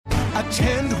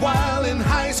Attend while in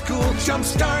high school.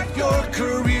 Jumpstart your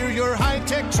career. Your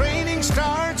high-tech training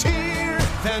starts here.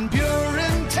 Van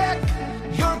Buren Tech.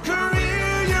 Your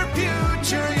career, your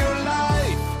future, your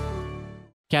life.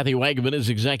 Kathy Wagaman is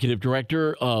Executive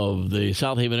Director of the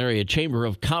South Haven Area Chamber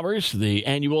of Commerce. The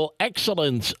annual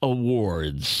Excellence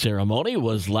Awards ceremony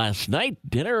was last night.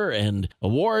 Dinner and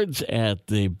awards at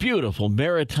the beautiful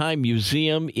Maritime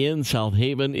Museum in South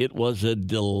Haven. It was a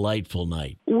delightful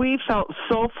night. We felt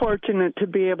so fortunate to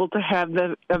be able to have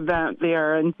the event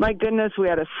there. And my goodness, we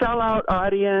had a sellout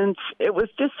audience. It was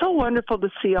just so wonderful to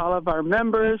see all of our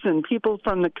members and people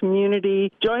from the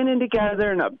community joining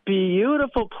together in a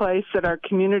beautiful place that our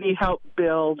community helped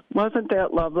build. Wasn't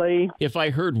that lovely? If I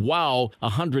heard wow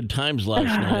 100 times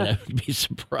last night, I would be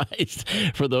surprised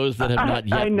for those that have not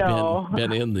yet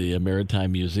been in the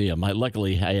Maritime Museum.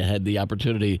 Luckily, I had the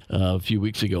opportunity a few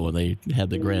weeks ago when they had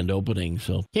the grand opening.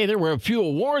 So, hey, there were a few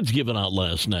awards given out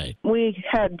last night. We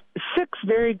had 6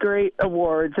 very great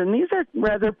awards, and these are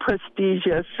rather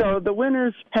prestigious. So the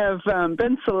winners have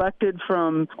been selected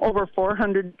from over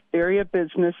 400 area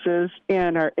businesses,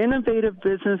 and our Innovative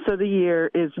Business of the Year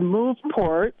is Move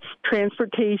Ports,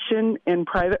 Transportation, and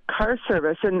Private Car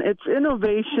Service. And it's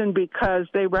innovation because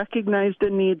they recognized a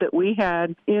need that we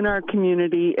had in our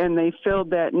community, and they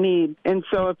filled that need. And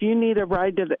so if you need a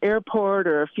ride to the airport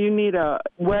or if you need a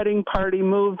wedding party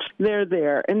moved, they're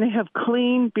there. And they have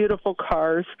clean, beautiful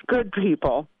cars, good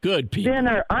people. Good people. Then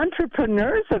our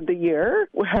Entrepreneurs of the Year,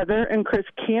 Heather and Chris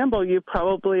Campbell, you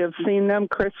probably have seen them.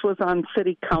 Chris was on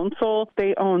City Council.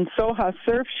 They own Soha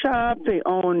Surf Shop. They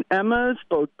own Emma's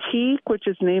Boutique, which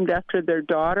is named after their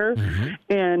daughter,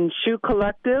 and Shoe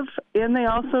Collective. And they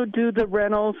also do the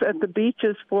rentals at the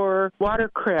beaches for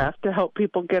watercraft to help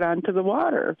people get onto the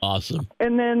water. Awesome.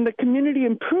 And then the Community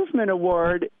Improvement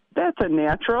Award, that's a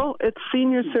natural. It's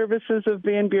Senior Services of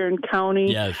Van Buren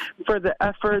County for the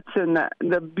efforts and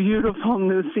the beautiful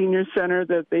new senior center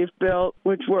that they've built,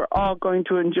 which we're all going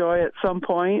to enjoy at some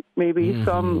point, maybe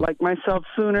some like myself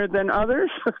sooner than others.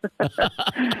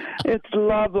 It's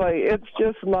lovely. It's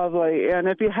just lovely. And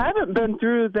if you haven't been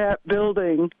through that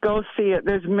building, go see it.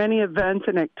 There's many events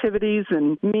and activities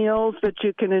and meals that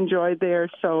you can enjoy there,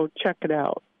 so check it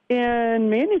out. And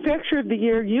Manufacturer of the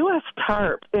Year, U.S.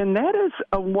 Tarp, and that is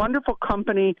a wonderful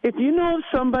company. If you know of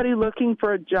somebody looking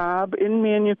for a job in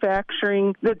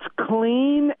manufacturing that's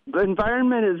clean, the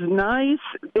environment is nice,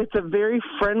 it's a very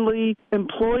friendly,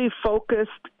 employee-focused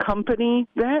company,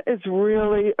 that is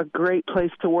really a great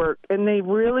place to work. And they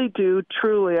really do,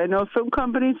 truly. I know some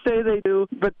companies say they do,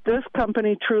 but this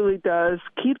company truly does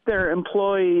keep their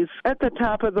employees at the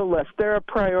top of the list. They're a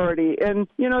priority. And,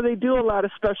 you know, they do a lot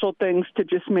of special things to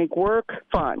just make work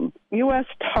fun. U.S.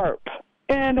 Tarp.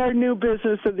 And our new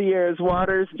Business of the Year is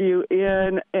Waters View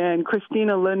Inn, and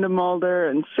Christina Lindemulder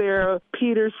and Sarah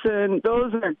Peterson.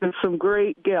 Those are just some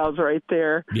great gals right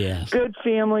there. Yes. Good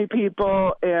family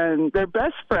people, and they're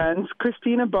best friends.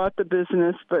 Christina bought the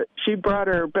business, but she brought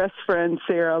her best friend,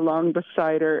 Sarah, along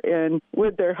beside her. And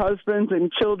with their husbands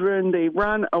and children, they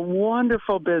run a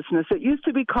wonderful business. It used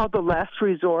to be called The Last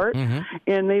Resort,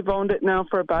 and they've owned it now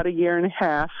for about a year and a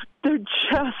half. They're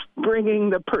just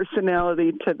bringing the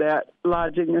personality to that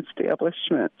lodging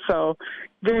establishment. So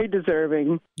very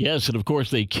deserving. Yes, and of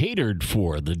course they catered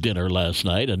for the dinner last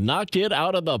night and knocked it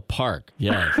out of the park.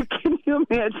 Yes. Can you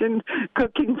imagine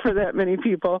cooking for that many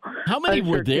people? How many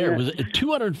were there? Was it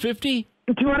 250?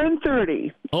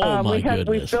 230. Oh, my goodness.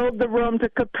 We filled the room to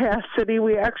capacity.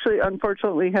 We actually,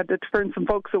 unfortunately, had to turn some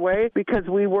folks away because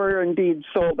we were indeed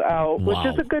sold out, which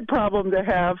is a good problem to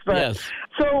have. But, yes.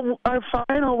 So our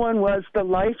final one was the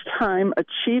Lifetime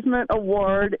Achievement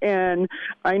Award, and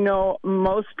I know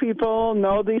most people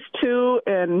know these two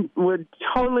and would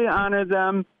totally honor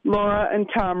them, Laura and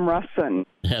Tom Russin.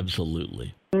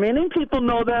 Absolutely. Many people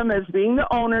know them as being the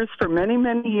owners for many,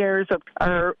 many years of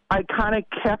our iconic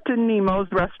Captain Nemo's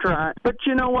restaurant. But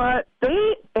you know what?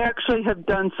 They actually have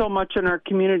done so much in our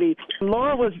community.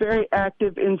 Laura was very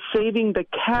active in saving the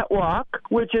catwalk,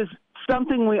 which is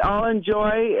something we all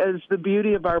enjoy as the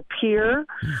beauty of our pier.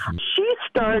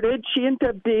 She and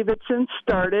Deb Davidson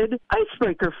started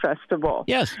Icebreaker Festival.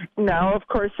 Yes. Now, of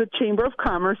course, the Chamber of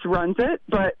Commerce runs it,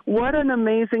 but what an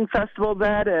amazing festival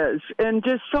that is, and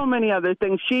just so many other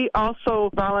things. She also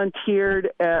volunteered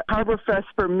at Harbor Fest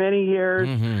for many years.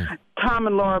 Tom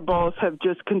and Laura both have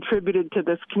just contributed to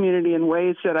this community in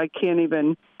ways that I can't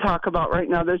even talk about right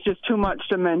now. There's just too much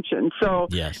to mention. So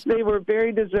they were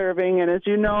very deserving, and as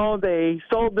you know, they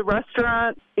sold the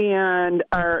restaurant and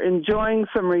are enjoying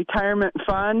some retirement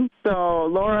fun. So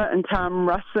Laura and Tom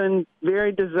Russin,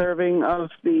 very deserving of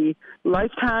the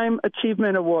Lifetime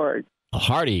Achievement Award. A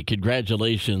hearty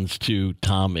congratulations to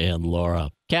Tom and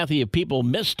Laura. Kathy, if people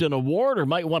missed an award or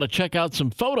might want to check out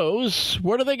some photos,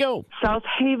 where do they go?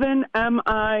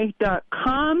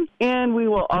 SouthhavenMI.com, and we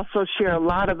will also share a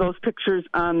lot of those pictures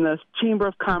on the Chamber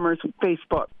of Commerce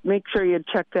Facebook. Make sure you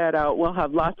check that out. We'll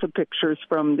have lots of pictures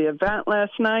from the event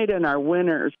last night and our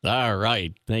winners. All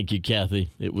right. Thank you,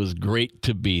 Kathy. It was great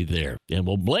to be there. And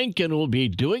we'll blink and we'll be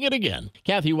doing it again.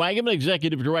 Kathy Wagaman,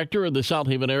 Executive Director of the South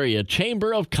Haven Area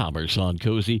Chamber of Commerce on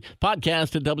Cozy.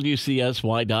 Podcast at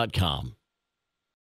WCSY.com.